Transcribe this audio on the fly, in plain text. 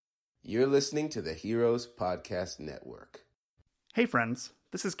You're listening to the Heroes Podcast Network. Hey friends,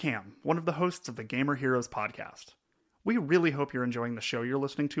 this is Cam, one of the hosts of the Gamer Heroes podcast. We really hope you're enjoying the show you're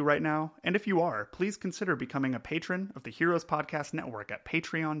listening to right now, and if you are, please consider becoming a patron of the Heroes Podcast Network at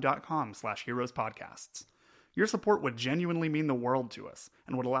patreon.com/heroespodcasts. Your support would genuinely mean the world to us,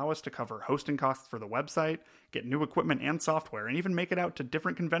 and would allow us to cover hosting costs for the website, get new equipment and software, and even make it out to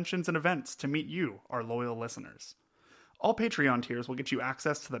different conventions and events to meet you, our loyal listeners. All Patreon tiers will get you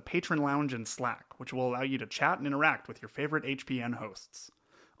access to the Patron Lounge and Slack, which will allow you to chat and interact with your favorite HPN hosts.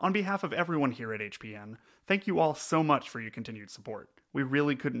 On behalf of everyone here at HPN, thank you all so much for your continued support. We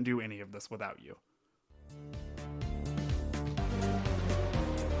really couldn't do any of this without you.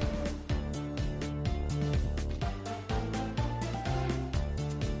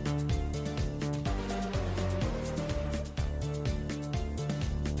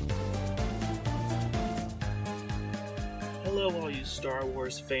 Hello, all you Star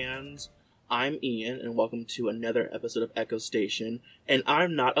Wars fans. I'm Ian, and welcome to another episode of Echo Station. And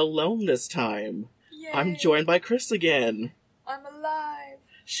I'm not alone this time. Yay. I'm joined by Chris again. I'm alive.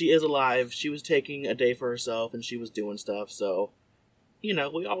 She is alive. She was taking a day for herself, and she was doing stuff. So, we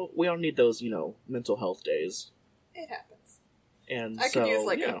all need those, mental health days. It happens. And I could use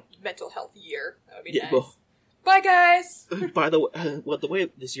a mental health year. That would be nice. Well, bye, guys. by the way, the way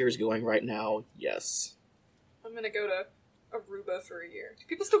this year is going right now, yes. I'm gonna go to Aruba for a year. Do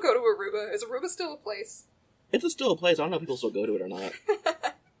people still go to Aruba? Is Aruba still a place? It's still a place. I don't know if people still go to it or not.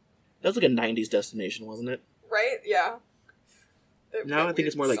 That was like a 90s destination, wasn't it? Right? Yeah. Now I think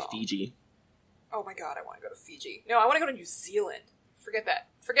it's more like Fiji. Oh my god, I want to go to Fiji. No, I want to go to New Zealand. Forget that.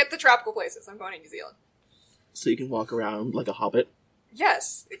 Forget the tropical places. I'm going to New Zealand. So you can walk around like a hobbit?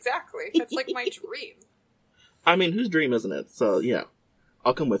 Yes, exactly. That's like my dream. I mean, whose dream isn't it? So, yeah.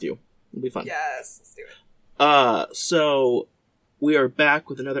 I'll come with you. It'll be fun. Yes, let's do it. So we are back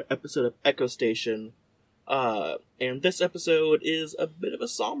with another episode of Echo Station. And this episode is a bit of a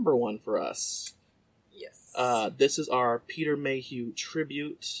somber one for us. Yes. This is our Peter Mayhew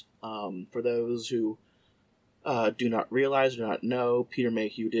tribute. For those who do not realize, do not know, Peter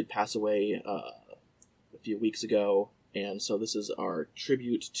Mayhew did pass away a few weeks ago, and so this is our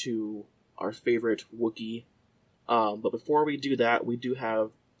tribute to our favorite Wookiee. But before we do that, we do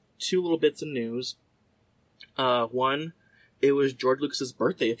have two little bits of news. One, it was George Lucas's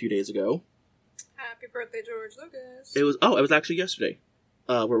birthday a few days ago. Happy birthday, George Lucas. It was actually yesterday.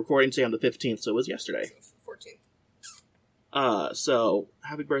 We're recording today on the 15th, so it was yesterday. 14th. So,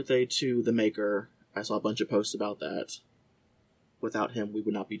 happy birthday to the maker. I saw a bunch of posts about that. Without him, we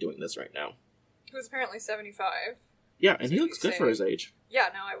would not be doing this right now. He was apparently 75. Yeah, and he looks good for his age. Yeah,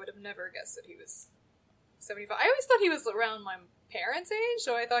 no, I would have never guessed that he was 75. I always thought he was around my parents' age,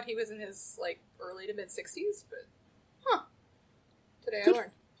 so I thought he was in his, early to mid-60s, but, today Good. I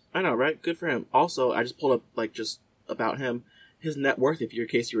learned. I know, right? Good for him. Also, I just pulled up, just about him. His net worth, in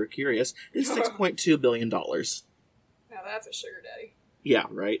case you were curious, is $6.2 billion. Now that's a sugar daddy. Yeah,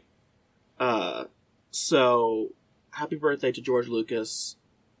 right? So, happy birthday to George Lucas.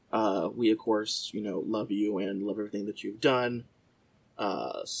 We, of course, love you and love everything that you've done.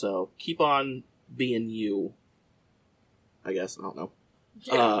 So, keep on being you. I guess, I don't know.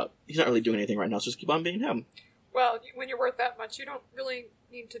 Yeah. He's not really doing anything right now, so just keep on being him. Well, when you're worth that much, you don't really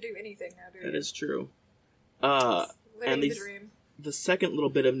need to do anything now, do you? That is true. Living the dream. The second little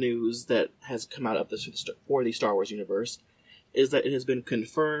bit of news that has come out of this for the Star Wars universe is that it has been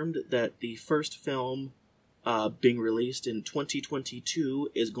confirmed that the first film being released in 2022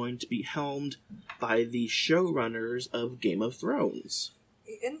 is going to be helmed by the showrunners of Game of Thrones.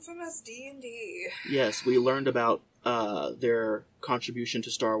 The infamous D&D. Yes, we learned about their contribution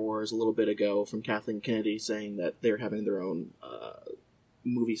to Star Wars a little bit ago from Kathleen Kennedy saying that they're having their own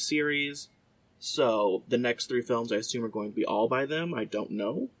movie series. So the next 3 films I assume are going to be all by them. I don't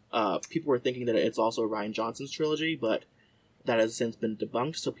know. People were thinking that it's also Rian Johnson's trilogy, but that has since been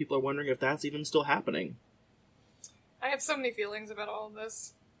debunked, so people are wondering if that's even still happening. I have so many feelings about all of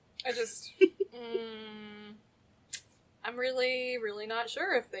this. I just... I'm really, really not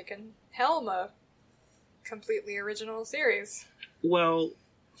sure if they can helm a completely original series. Well,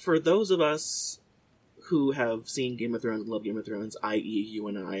 for those of us who have seen Game of Thrones and love Game of Thrones, i.e. you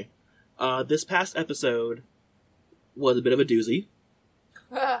and I, this past episode was a bit of a doozy,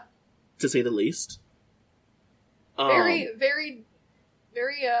 to say the least. Very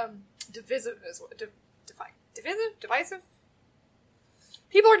divisive is what divisive.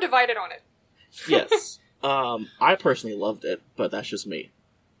 People are divided on it. Yes. I personally loved it, but that's just me.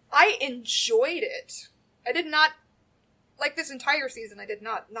 I enjoyed it. I did not, like this entire season, I did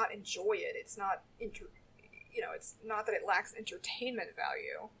not enjoy it. It's not it's not that it lacks entertainment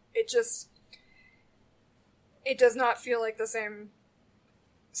value. It does not feel like the same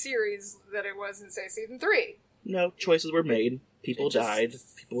series that it was in, say, season 3. No, choices were made. People died.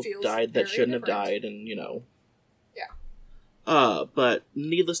 People died that shouldn't have died, and, Yeah. But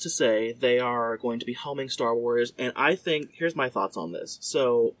needless to say, they are going to be helming Star Wars, and I think, here's my thoughts on this.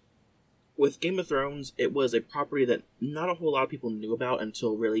 So, with Game of Thrones, it was a property that not a whole lot of people knew about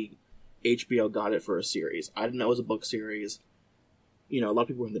until really HBO got it for a series. I didn't know it was a book series. A lot of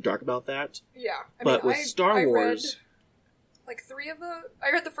people were in the dark about that. Yeah. With Star Wars... I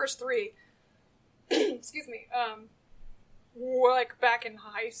read the first 3. Excuse me. Back in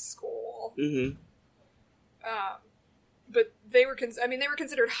high school. Mm-hmm. But they were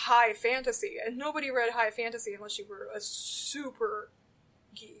considered high fantasy, and nobody read high fantasy unless you were a super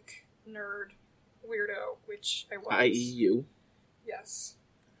geek, nerd, weirdo, which I was. I.e. you. Yes.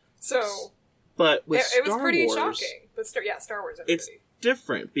 So... But with it was pretty Wars, shocking. But Star Wars, everybody. It's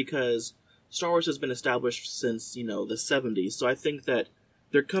different, because Star Wars has been established since, the 70s, so I think that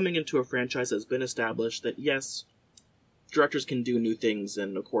they're coming into a franchise that's been established that, yes, directors can do new things,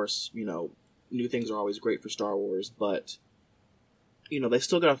 and of course, new things are always great for Star Wars, but, they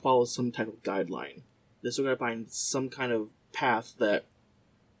still gotta follow some type of guideline. They still gotta find some kind of path that,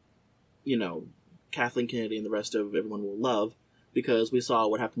 Kathleen Kennedy and the rest of everyone will love, because we saw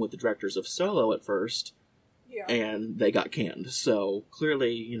what happened with the directors of Solo at first, and they got canned. So,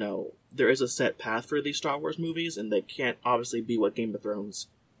 clearly, there is a set path for these Star Wars movies, and they can't obviously be what Game of Thrones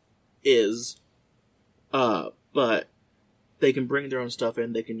is, but they can bring their own stuff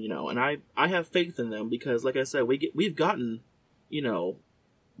in, they can, and I have faith in them, because, like I said, we've gotten,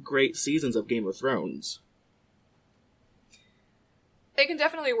 great seasons of Game of Thrones. They can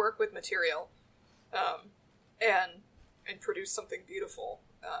definitely work with material, and produce something beautiful.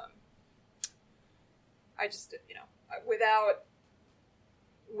 I just, without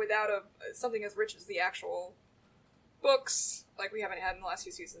something as rich as the actual books, like we haven't had in the last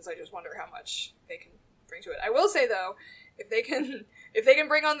few seasons, I just wonder how much they can bring to it. I will say, though, if they can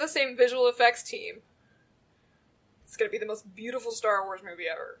bring on the same visual effects team, it's going to be the most beautiful Star Wars movie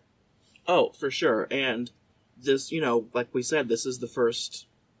ever. Oh, for sure. And this, like we said, this is the first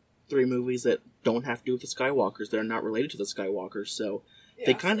 3 movies that don't have to do with the Skywalkers. They're not related to the Skywalkers, so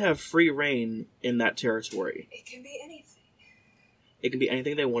they kind of have free reign in that territory. It can be anything. It can be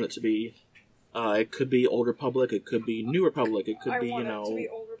anything they want it to be. It could be Old Republic, it could be New Republic, it could be, I want it to be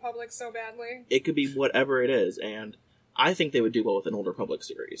Old Republic so badly. It could be whatever it is, and I think they would do well with an Old Republic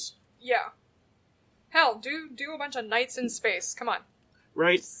series. Yeah. Hell, do a bunch of knights in space. Come on.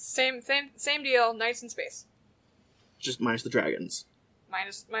 Right? Same deal, knights in space. Just minus the dragons.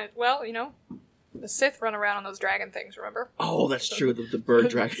 Well, the Sith run around on those dragon things, remember? Oh, that's true, the bird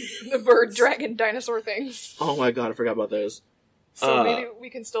dragon. The bird dragon dinosaur things. Oh my god, I forgot about those. So maybe we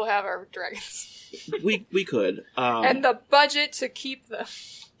can still have our dragons. we could. And the budget to keep them.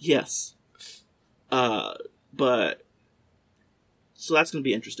 Yes. But... So that's going to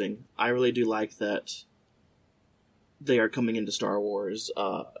be interesting. I really do like that they are coming into Star Wars.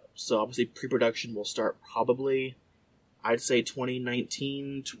 So obviously pre-production will start probably, I'd say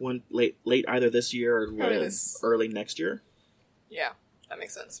 2019, late either this year or early next year. Yeah, that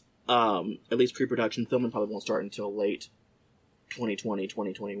makes sense. At least pre-production filming probably won't start until late 2020,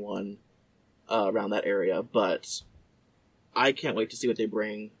 2021, around that area. But I can't wait to see what they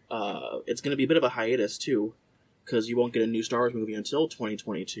bring. It's going to be a bit of a hiatus too, because you won't get a new Star Wars movie until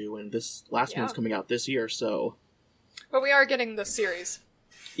 2022, and this last one's coming out this year, so... But we are getting the series.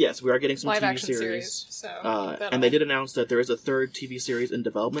 Yes, we are getting some live-action TV series. So and they did announce that there is a 3rd TV series in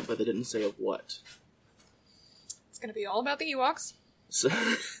development, but they didn't say of what. It's going to be all about the Ewoks. So,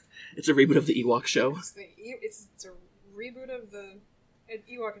 it's a reboot of the Ewok show. It's a reboot of the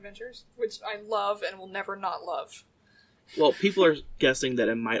Ewok Adventures, which I love and will never not love. Well, people are guessing that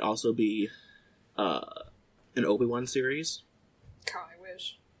it might also be... an Obi-Wan series. God, I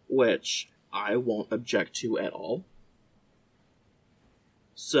wish. Which I won't object to at all.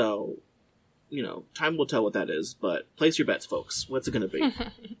 So, time will tell what that is, but place your bets, folks. What's it going to be?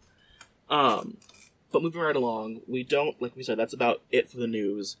 But moving right along, like we said, that's about it for the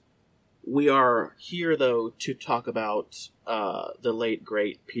news. We are here, though, to talk about the late,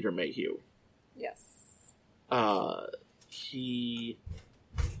 great Peter Mayhew. Yes. He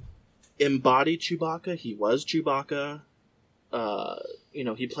embodied Chewbacca. He was Chewbacca.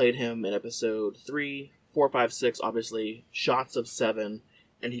 He played him in episode 3, 4, 5, 6, obviously, shots of 7,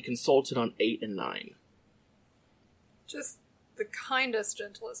 and he consulted on 8 and 9. Just the kindest,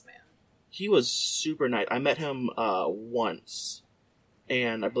 gentlest man. He was super nice. I met him once,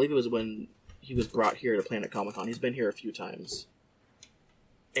 and I believe it was when he was brought here to Planet Comic-Con. He's been here a few times.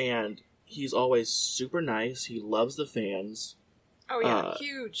 And he's always super nice. He loves the fans. Oh, yeah.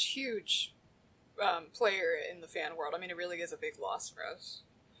 Huge player in the fan world. I mean, it really is a big loss for us.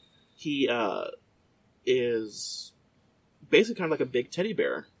 He is basically kind of like a big teddy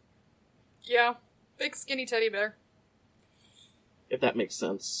bear. Yeah. Big skinny teddy bear. If that makes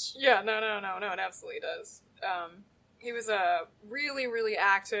sense. Yeah, no, it absolutely does. He was really, really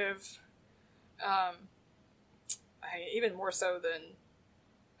active. Even more so than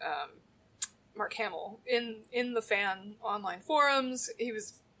Mark Hamill in the fan online forums. He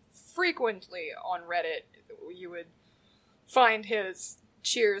was frequently on Reddit. You would find his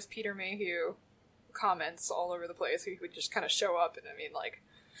 "Cheers, Peter Mayhew" comments all over the place. He would just kind of show up, and I mean, like,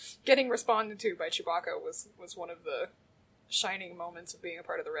 getting responded to by Chewbacca was one of the shining moments of being a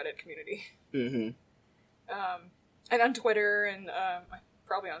part of the Reddit community. Mm-hmm. And on Twitter, and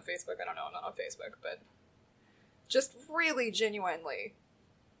probably on Facebook. I don't know, I'm not on Facebook, but just really genuinely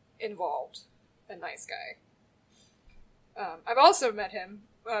involved and nice guy. I've also met him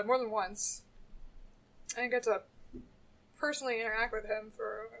more than once. I got to personally interact with him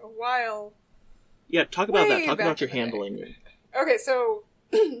for a while. Yeah, talk about that. Talk back about your in the day. handling. Okay, so,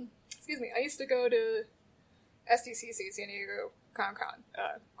 excuse me, I used to go to SDCC, San Diego Comic-Con,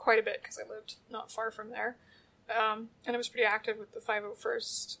 quite a bit, because I lived not far from there. And I was pretty active with the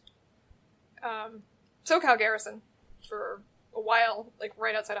 501st SoCal Garrison for a while, like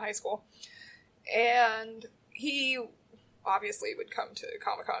right outside of high school. And he obviously would come to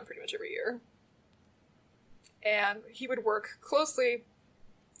Comic-Con pretty much every year. And he would work closely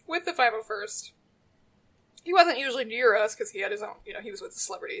with the 501st. He wasn't usually near us because he had his own, he was with the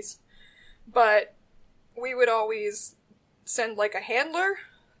celebrities. But we would always send like a handler,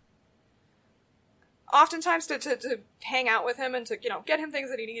 oftentimes to hang out with him and to, get him things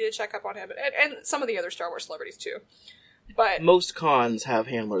that he needed, check up on him, and some of the other Star Wars celebrities too. But most cons have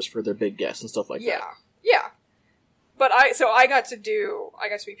handlers for their big guests and stuff like that. Yeah. But I got to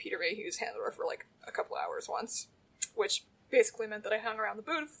be Peter Mayhew's handler for like a couple hours once, which basically meant that I hung around the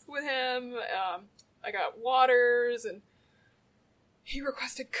booth with him. I got waters, and he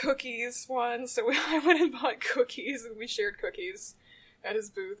requested cookies once, so I went and bought cookies, and we shared cookies at his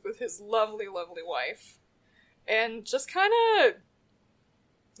booth with his lovely, lovely wife. And just kind of,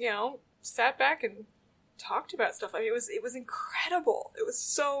 sat back and talked about stuff. I mean, it was incredible. It was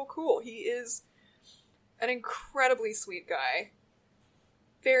so cool. He is an incredibly sweet guy.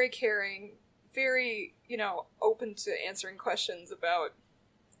 Very caring. Very, open to answering questions about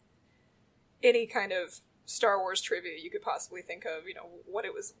any kind of Star Wars trivia you could possibly think of. What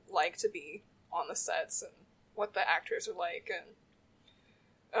it was like to be on the sets and what the actors are like.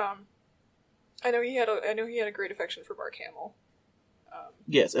 And I know he had a great affection for Mark Hamill.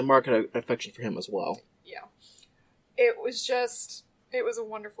 Yes, and Mark had an affection for him as well. Yeah. It was a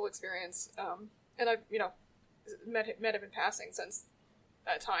wonderful experience. And I've, met him in passing since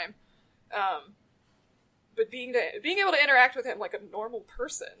that time. But being able to interact with him like a normal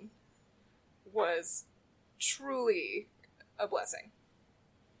person was truly a blessing.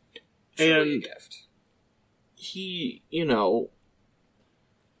 Truly a gift. He,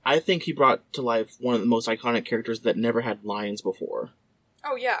 I think he brought to life one of the most iconic characters that never had lines before.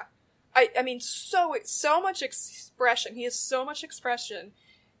 Oh, yeah. I mean, so much expression. He has so much expression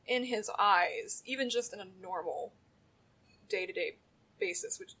in his eyes, even just in a normal day-to-day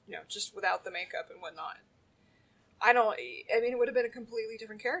basis, which, just without the makeup and whatnot. It would have been a completely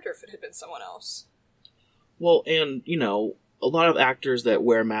different character if it had been someone else. Well, and, a lot of actors that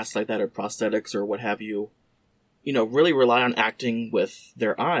wear masks like that or prosthetics or what have you, really rely on acting with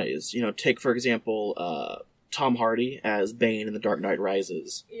their eyes. Take, for example, Tom Hardy as Bane in The Dark Knight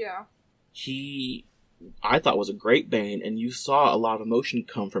Rises. Yeah. He, I thought, was a great Bane, and you saw a lot of emotion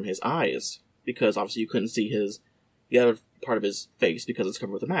come from his eyes, because obviously you couldn't see the other part of his face because it's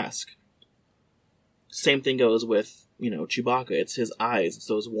covered with a mask. Same thing goes with, Chewbacca. It's his eyes. It's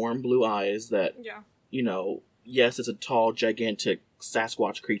those warm blue eyes that, yes, it's a tall, gigantic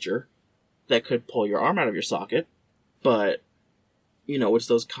Sasquatch creature that could pull your arm out of your socket, but, it's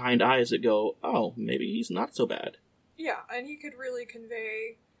those kind eyes that go, oh, maybe he's not so bad. Yeah, and he could really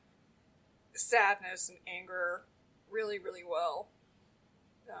convey sadness and anger really, really well.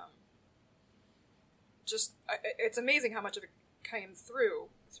 It's amazing how much of it came through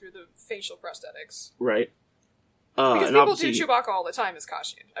the facial prosthetics. Right. Because people do Chewbacca all the time as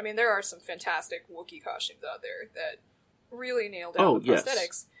costumes. I mean, there are some fantastic Wookiee costumes out there that really nail down the prosthetics.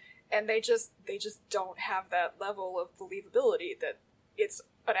 Yes. And they just don't have that level of believability that it's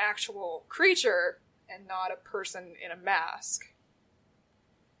an actual creature and not a person in a mask.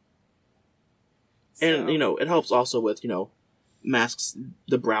 And, it helps also with, masks,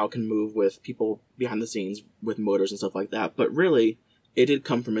 the brow can move with people behind the scenes with motors and stuff like that. But really, it did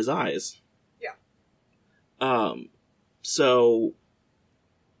come from his eyes. Yeah. So,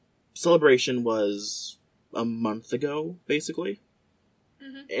 Celebration was a month ago, basically.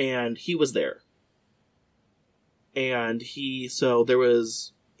 Mm-hmm. And he was there. And he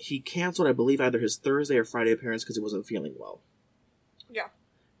canceled, I believe, either his Thursday or Friday appearance because he wasn't feeling well. Yeah.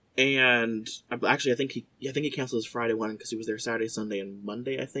 And actually, I think he canceled his Friday one because he was there Saturday, Sunday, and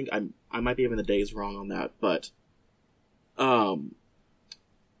Monday. I think I might be having the days wrong on that, but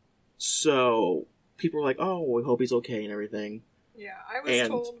so people were like, "Oh, we hope he's okay and everything." Yeah, I was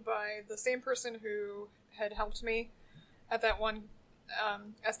told by the same person who had helped me at that one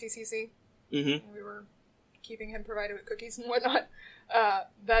SDCC. Mm-hmm. And we were keeping him provided with cookies and whatnot.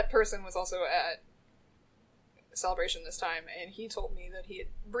 That person was also at Celebration this time, and he told me that he had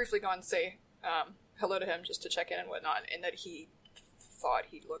briefly gone to say hello to him just to check in and whatnot, and that he thought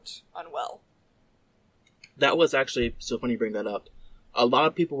he looked unwell. That was actually so funny you bring that up. A lot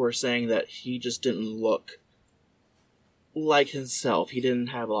of people were saying that he just didn't look like himself. He didn't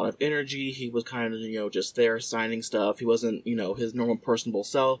have a lot of energy. He was kind of, just there signing stuff. He wasn't, his normal personable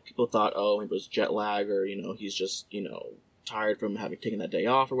self. People thought, oh, it was jet lag, or, he's just, tired from having taken that day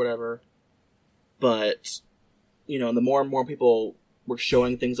off or whatever. But, the more and more people were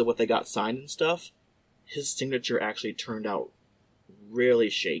showing things of what they got signed and stuff, his signature actually turned out really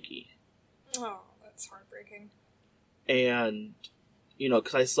shaky. Oh, that's heartbreaking. And,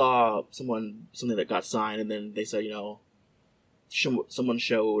 because I saw something that got signed, and then they said, someone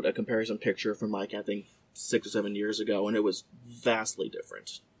showed a comparison picture from, I think 6 or 7 years ago, and it was vastly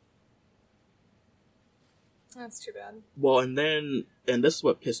different. That's too bad. Well, and this is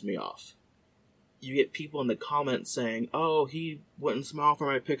what pissed me off. You get people in the comments saying, oh, he wouldn't smile for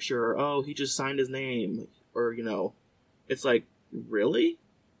my picture, or, oh, he just signed his name, or, it's like, really?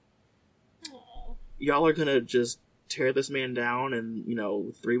 Aww. Y'all are gonna just tear this man down, and,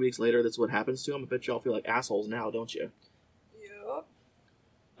 3 weeks later, that's what happens to him? I bet y'all feel like assholes now, don't you? Yep.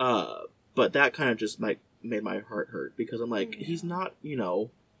 But that kind of just, made my heart hurt, because I'm like, he's not,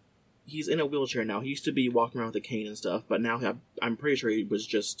 he's in a wheelchair now. He used to be walking around with a cane and stuff, but now I'm pretty sure he was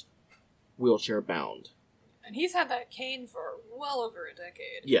just wheelchair bound. And he's had that cane for well over a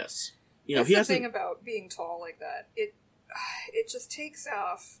decade. Yes. That's the thing about being tall like that. It just takes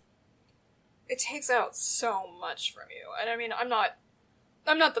off. It takes out so much from you. And I mean, I'm not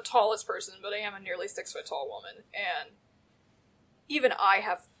the tallest person, but I am a nearly 6 foot tall woman, and even I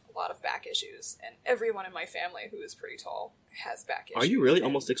have a lot of back issues, and everyone in my family who is pretty tall has back issues. Are you really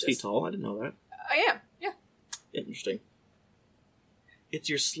almost 6 feet tall? I didn't know that. I am, yeah. Interesting. It's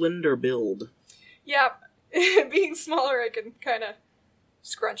your slender build. Yeah. Being smaller, I can kind of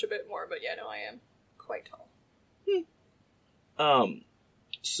scrunch a bit more, but yeah, no, I am quite tall.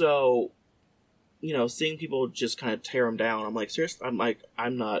 So, seeing people just kind of tear him down, I'm like, seriously? I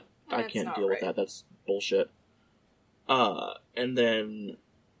can't deal with that. That's bullshit. And then,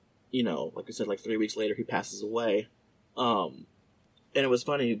 like I said, 3 weeks later, he passes away. And it was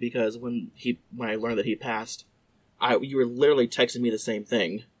funny because when I learned that he passed, you were literally texting me the same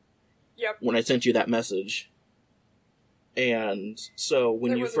thing. Yep. When I sent you that message. And so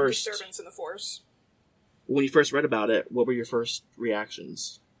when you first... There was a disturbance in the Force. When you first read about it, what were your first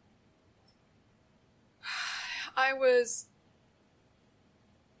reactions? I was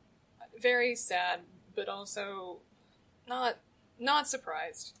very sad, but also not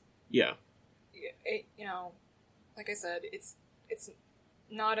surprised. Yeah. Like I said, it's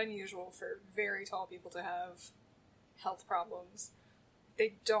not unusual for very tall people to have health problems.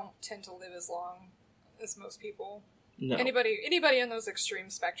 They don't tend to live as long as most people. No. Anybody in those extreme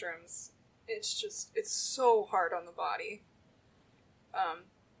spectrums, it's so hard on the body.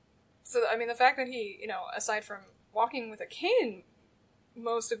 So, I mean, the fact that he, aside from walking with a cane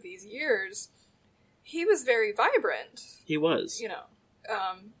most of these years, he was very vibrant. He was.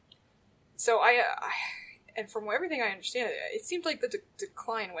 So and from everything I understand, it seemed like the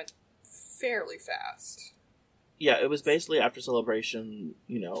decline went fairly fast. Yeah, it was basically after Celebration,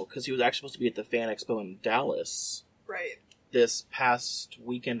 because he was actually supposed to be at the Fan Expo in Dallas. Right. This past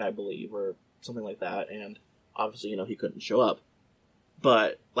weekend, I believe, or something like that, and obviously, he couldn't show up.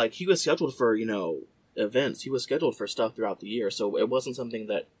 But, he was scheduled for, events. He was scheduled for stuff throughout the year, so it wasn't something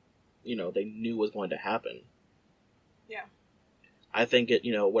that, they knew was going to happen. Yeah. I think it,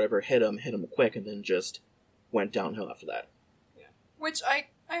 whatever hit him quick, and then just went downhill after that. Yeah. Which I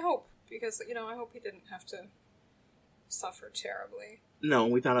hope, because, I hope he didn't have to suffer terribly. No,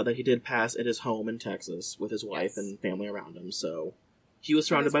 we found out that he did pass at his home in Texas with his wife and family around him, so he was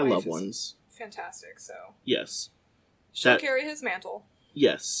surrounded by loved ones. fantastic, so... Yes. She'll carry his mantle.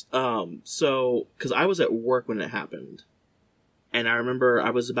 Yes. So, because I was at work when it happened, and I remember I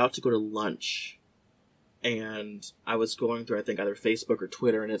was about to go to lunch, and I was going through, I think, either Facebook or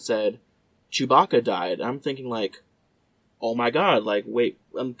Twitter, and it said, Chewbacca died. I'm thinking, like, oh my god, like, wait,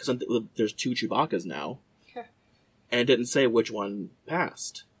 because there's 2 Chewbaccas now. And it didn't say which one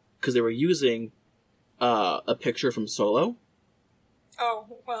passed. Because they were using a picture from Solo. Oh,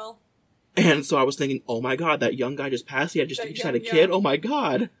 well. And so I was thinking, oh my god, that young guy just passed. He just had a kid. Oh my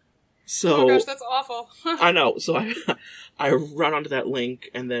god. So, oh gosh, that's awful. I know. So I run onto that link,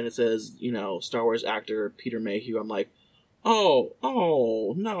 and then it says, Star Wars actor Peter Mayhew. I'm like,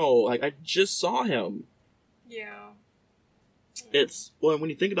 oh no, like I just saw him. Yeah. It's, well, when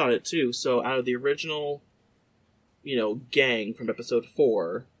you think about it too, so out of the original, gang from episode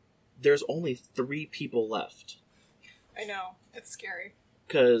 4, there's only 3 people left. I know. It's scary.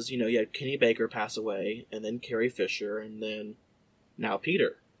 Because, you had Kenny Baker pass away, and then Carrie Fisher, and then now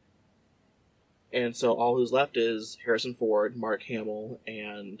Peter. And so all who's left is Harrison Ford, Mark Hamill,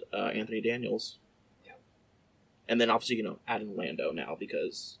 and Anthony Daniels. Yep. And then obviously, adding Lando now,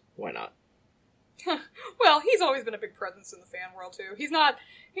 because why not? Well, he's always been a big presence in the fan world, too. He's not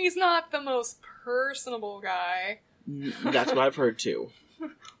the most personable guy. That's what I've heard, too.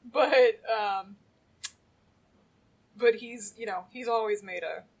 But he's, he's always made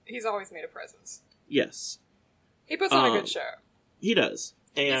a presence. Yes. He puts on a good show. He does.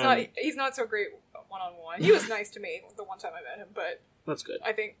 And he's not so great one-on-one. He was nice to me the one time I met him, but that's good.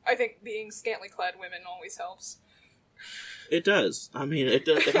 I think being scantily clad women always helps. It does. I mean, it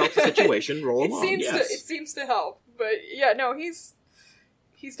helps the situation roll along. It seems to help. But yeah, no, he's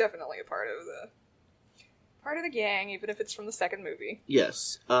definitely a part of the gang, even if it's from the second movie.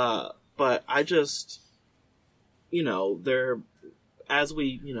 Yes. But I just, as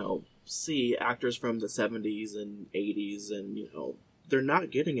we, see actors from the 70s and 80s, and, they're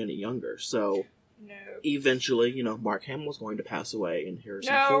not getting any younger. So no. Eventually, Mark Hamill's going to pass away, and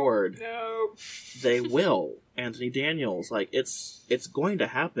Harrison Ford. No. They will. Anthony Daniels. Like, it's going to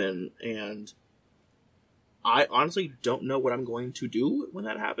happen, and I honestly don't know what I'm going to do when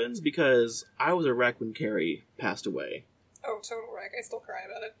that happens, because I was a wreck when Carrie passed away. Oh, total wreck. I still cry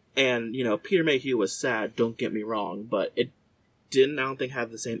about it. And, Peter Mayhew was sad, don't get me wrong, but it didn't, I don't think,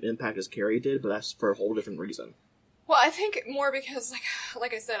 have the same impact as Carrie did, but that's for a whole different reason. Well, I think more because,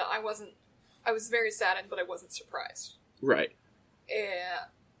 like I said, I was very saddened, but I wasn't surprised. Right.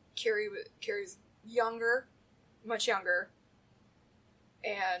 Carrie's younger, much younger,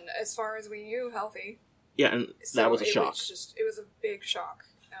 and as far as we knew, healthy. Yeah, and that was a shock. It was a big shock.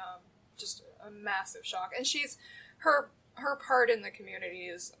 Just a massive shock. And her part in the community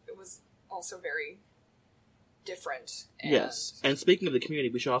was also very different. Yes. And speaking of the community,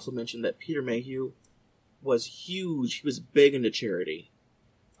 we should also mention that Peter Mayhew was huge. He was big into charity.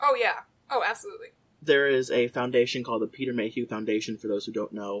 Oh, yeah. Oh, absolutely. There is a foundation called the Peter Mayhew Foundation, for those who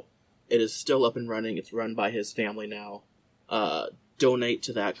don't know. It is still up and running. It's run by his family now. Donate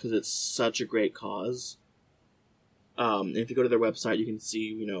to that, because it's such a great cause. And if you go to their website, you can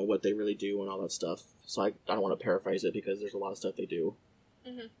see, what they really do and all that stuff. So I don't want to paraphrase it, because there's a lot of stuff they do.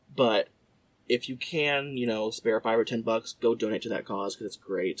 Mm-hmm. But if you can, spare $5 or $10, go donate to that cause, because it's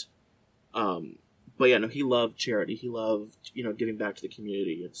great. But yeah, no, he loved charity. He loved, giving back to the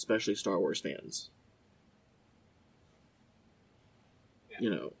community, especially Star Wars fans.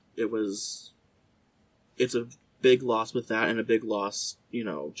 Yeah. It's a big loss with that, and a big loss,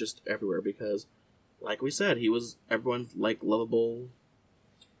 just everywhere, because, like we said, he was everyone's, lovable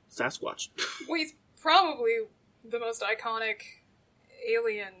Sasquatch. Well, he's probably the most iconic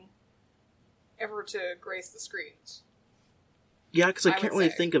alien ever to grace the screens. Yeah, because I can't really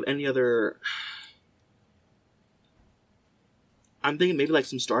think of any other... I'm thinking maybe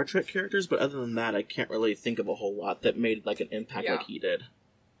some Star Trek characters, but other than that, I can't really think of a whole lot that made an impact like he did.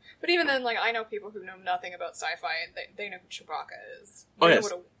 But even then, I know people who know nothing about sci-fi, and they know who Chewbacca is.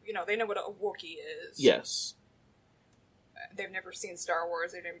 They know what a Wookiee is. Yes. They've never seen Star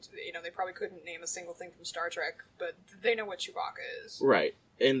Wars. They probably couldn't name a single thing from Star Trek, but they know what Chewbacca is. Right,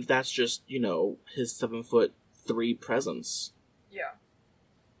 and that's just his 7'3" presence. Yeah.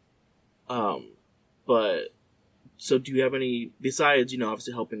 But. So do you have any, besides,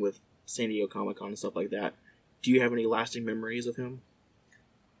 obviously helping with San Diego Comic-Con and stuff like that, do you have any lasting memories of him?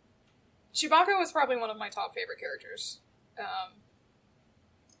 Chewbacca was probably one of my top favorite characters. I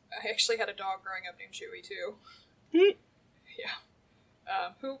actually had a dog growing up named Chewie, too. Yeah.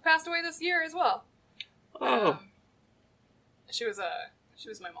 Who passed away this year as well. Oh. She was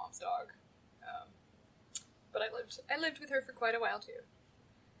my mom's dog. But I lived with her for quite a while, too.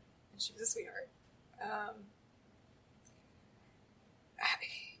 She was a sweetheart.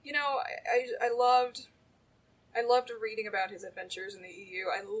 You know, I loved reading about his adventures in the EU.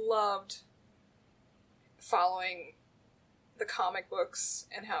 I loved following the comic books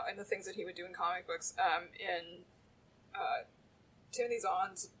and the things that he would do in comic books. In Timothy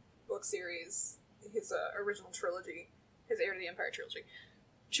Zahn's book series, his original trilogy, his Heir to the Empire trilogy,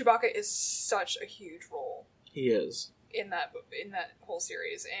 Chewbacca is such a huge role. He is in that whole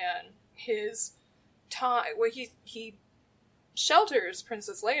series, and his time. Well, he shelters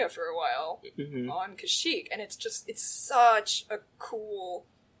Princess Leia for a while on Kashyyyk, and it's such a cool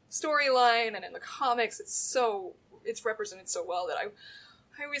storyline, and in the comics it's represented so well that I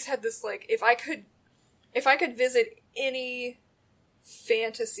always had this, like, if I could visit any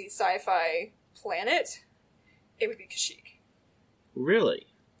fantasy sci-fi planet, it would be Kashyyyk. Really?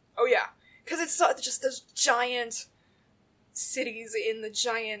 Oh yeah, because it's just those giant cities in the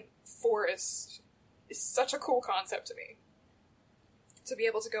giant forest is such a cool concept to me. To be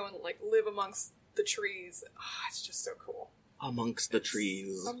able to go and, like, live amongst the trees, it's just so cool. Amongst the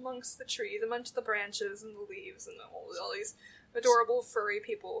trees, amongst the branches and the leaves and all these adorable furry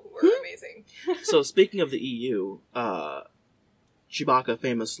people who are amazing. So speaking of the EU, Chewbacca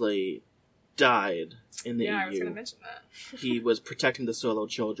famously died in the EU. Yeah, I was going to mention that. He was protecting the Solo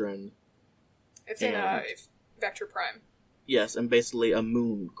children. It's in Vector Prime. Yes, and basically a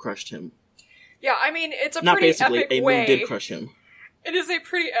moon crushed him. Yeah, I mean, it's a Not pretty basically, epic a way. moon did crush him. It is a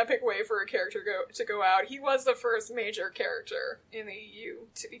pretty epic way for a character to go out. He was the first major character in the EU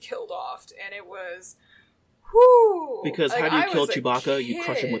to be killed off, and it was, whoo! Because how do you kill Chewbacca? You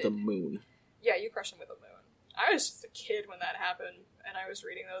crush him with a moon. Yeah, you crush him with a moon. I was just a kid when that happened, and I was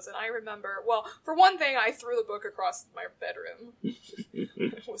reading those, and I remember, well, for one thing, I threw the book across my bedroom.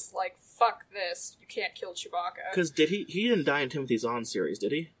 It was like, fuck this, you can't kill Chewbacca. Because he didn't die in Timothy Zahn series,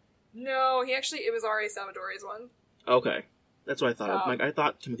 did he? No, it was R.A. Salvadore's one. Okay. That's what I thought. I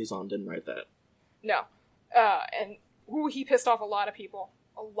thought Timothy Zahn didn't write that. No. And he pissed off a lot of people.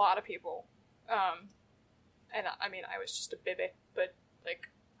 A lot of people. And I mean, I was just a baby, but, like,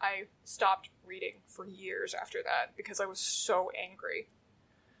 I stopped reading for years after that because I was so angry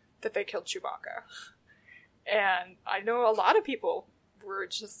that they killed Chewbacca. And I know a lot of people were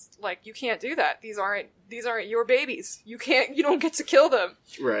just like, you can't do that. These aren't your babies. You don't get to kill them.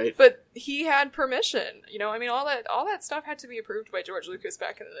 Right. But he had permission. You know, I mean, all that stuff had to be approved by George Lucas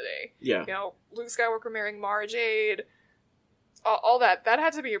back in the day. Yeah. You know, Luke Skywalker marrying Mara Jade, all that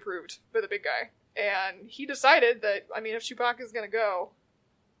had to be approved by the big guy. And he decided that, I mean, if Chewbacca's gonna go,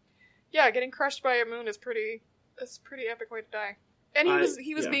 yeah, getting crushed by a moon is a pretty epic way to die. And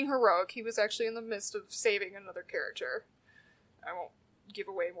he was being heroic. He was actually in the midst of saving another character. I won't give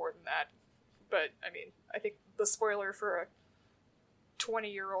away more than that. But, I mean, I think the spoiler for a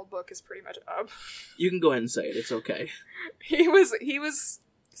 20-year-old book is pretty much up. You can go ahead and say it. It's okay. He was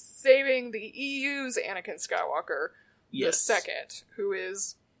saving the EU's Anakin Skywalker, the second, who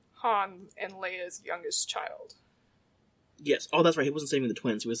is Han and Leia's youngest child. Yes. Oh, that's right. He wasn't saving the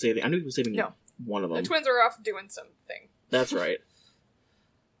twins. I knew he was saving one of them. The twins are off doing something. That's right.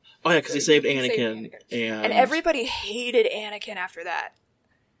 Oh, yeah, because he saved Anakin. And everybody hated Anakin after that.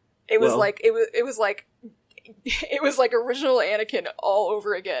 It was like original Anakin all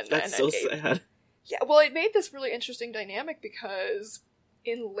over again. That's so sad. Yeah, well, it made this really interesting dynamic because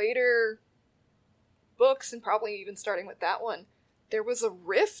in later books, and probably even starting with that one, there was a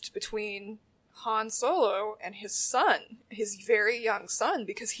rift between Han Solo and his son, his very young son,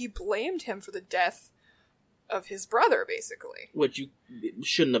 because he blamed him for the death of his brother, basically. Which you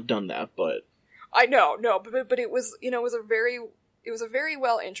shouldn't have done that, but I know, no, but it was, you know, it was a very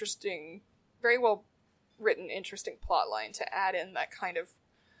well written, interesting plot line to add in that kind of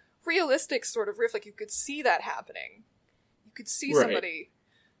realistic sort of riff. Like, you could see that happening. You could see somebody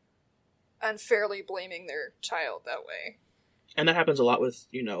unfairly blaming their child that way. And that happens a lot with,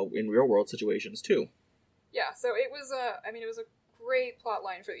 you know, in real world situations too. Yeah, so it was it was a great plot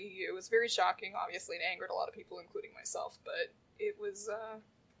line for the EU. It was very shocking, obviously, and angered a lot of people, including myself, but it was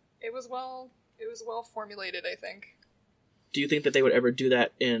well formulated, I think. Do you think that they would ever do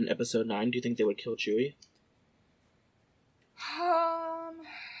that in Episode 9? Do you think they would kill Chewie?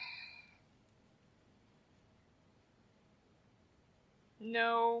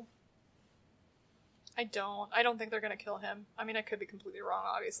 No. I don't think they're gonna kill him. I mean, I could be completely wrong,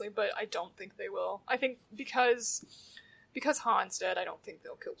 obviously, but I don't think they will. I think because Han's dead, I don't think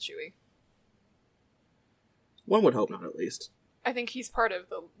they'll kill Chewie. One would hope not, at least. I think he's part of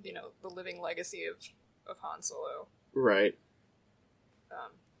the living legacy of Han Solo. Right.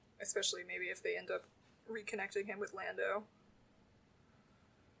 Especially maybe if they end up reconnecting him with Lando.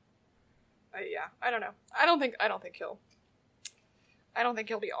 I don't know. I don't think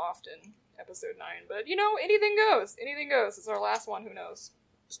he'll be oft in episode 9, but anything goes. Anything goes. It's our last one, who knows?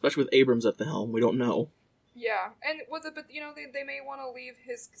 Especially with Abrams at the helm, we don't know. Yeah, and they may want to leave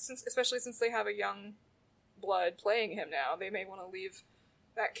especially since they have a young blood playing him now, they may want to leave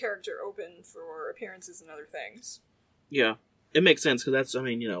that character open for appearances and other things. Yeah, it makes sense, because that's,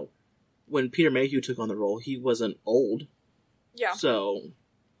 when Peter Mayhew took on the role, he wasn't old. Yeah. So,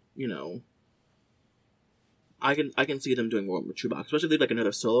 I can see them doing more with Chewbacca, especially if they do like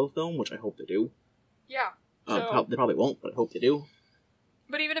another solo film, which I hope they do. Yeah. They probably won't, but I hope they do.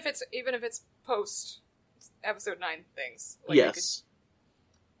 But even if it's post episode 9 things, yes,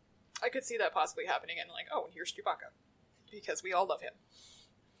 I could see that possibly happening, and and here's Chewbacca, because we all love him.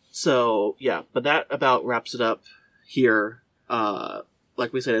 So yeah, but that about wraps it up here.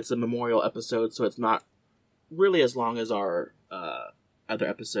 Like we said, it's a memorial episode, so it's not really as long as our other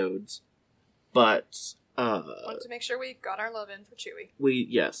episodes, but wanted to make sure we got our love in for Chewie.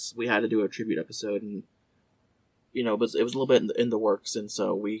 We had to do a tribute episode, and but it was a little bit in the works, and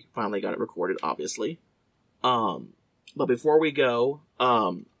so we finally got it recorded, obviously. But before we go,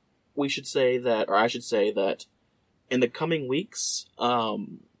 I should say that in the coming weeks,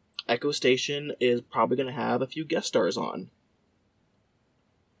 Echo Station is probably going to have a few guest stars on.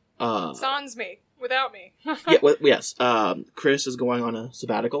 Sans me, without me. Yes. Chris is going on a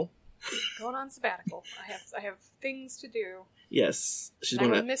sabbatical. Going on sabbatical. I have things to do. Yes, I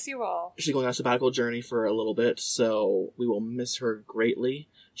will miss you all. She's going on a sabbatical journey for a little bit, so we will miss her greatly.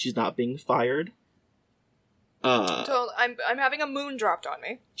 She's not being fired. So I'm having a moon dropped on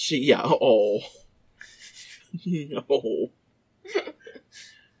me. No.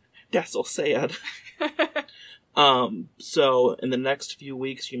 That's so sad. So in the next few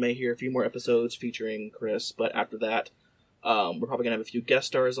weeks, you may hear a few more episodes featuring Chris, but after that, we're probably gonna have a few guest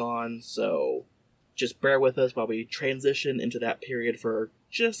stars on, so just bear with us while we transition into that period for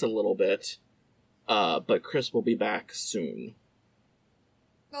just a little bit. But Chris will be back soon.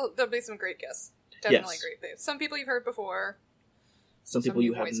 Well, there'll be some great guests. Definitely yes. Great. Some people you've heard before. Some people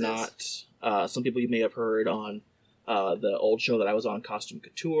you have not. Some people you may have heard on the old show that I was on, Costume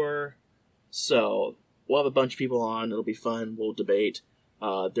Couture. So we'll have a bunch of people on. It'll be fun. We'll debate.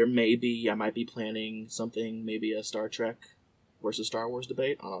 I might be planning something, maybe a Star Trek versus Star Wars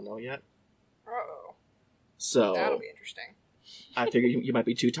debate. I don't know yet. Uh-oh. So that'll be interesting. I figured you might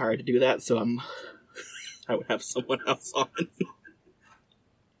be too tired to do that, so I would have someone else on.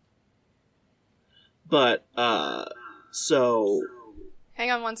 But, so...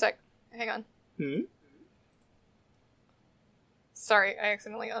 Hang on one sec. Hang on. Sorry, I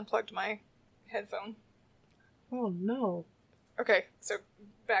accidentally unplugged my headphone. Oh, no. Okay, so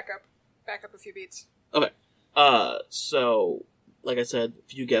back up a few beats. Okay. So, like I said, a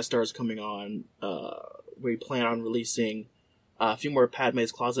few guest stars coming on. We plan on releasing a few more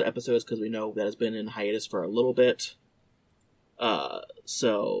Padme's Closet episodes, because we know that has been in hiatus for a little bit.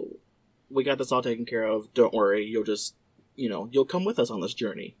 So... we got this all taken care of. Don't worry. You'll just, you'll come with us on this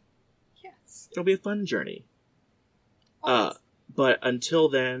journey. Yes. It'll be a fun journey. Always. But until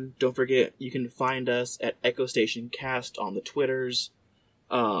then, don't forget, you can find us at Echo Station Cast on the Twitters.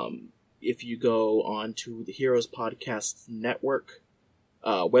 If you go on to the Heroes Podcast Network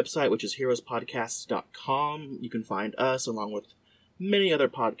website, which is heroespodcasts.com, you can find us along with many other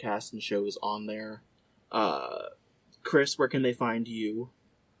podcasts and shows on there. Chris, where can they find you?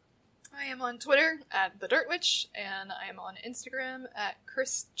 I am on Twitter at The Dirt Witch, and I am on Instagram at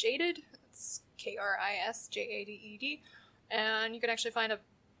Chris Jaded. It's KrisJaded. And you can actually find a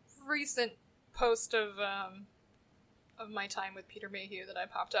recent post of my time with Peter Mayhew that I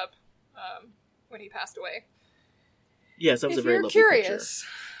popped up when he passed away. Yes, that was a very lovely picture. If you're curious,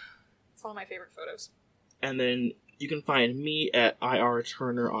 it's one of my favorite photos. And then you can find me at IR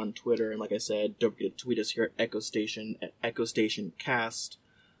Turner on Twitter, and like I said, don't forget to tweet us here at Echo Station at Echo Station Cast.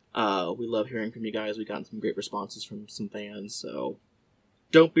 We love hearing from you guys. We've gotten some great responses from some fans, so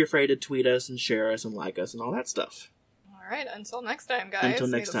don't be afraid to tweet us and share us and like us and all that stuff. Alright, until next time, guys. Until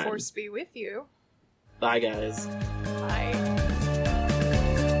next time. May the Force be with you. Bye, guys.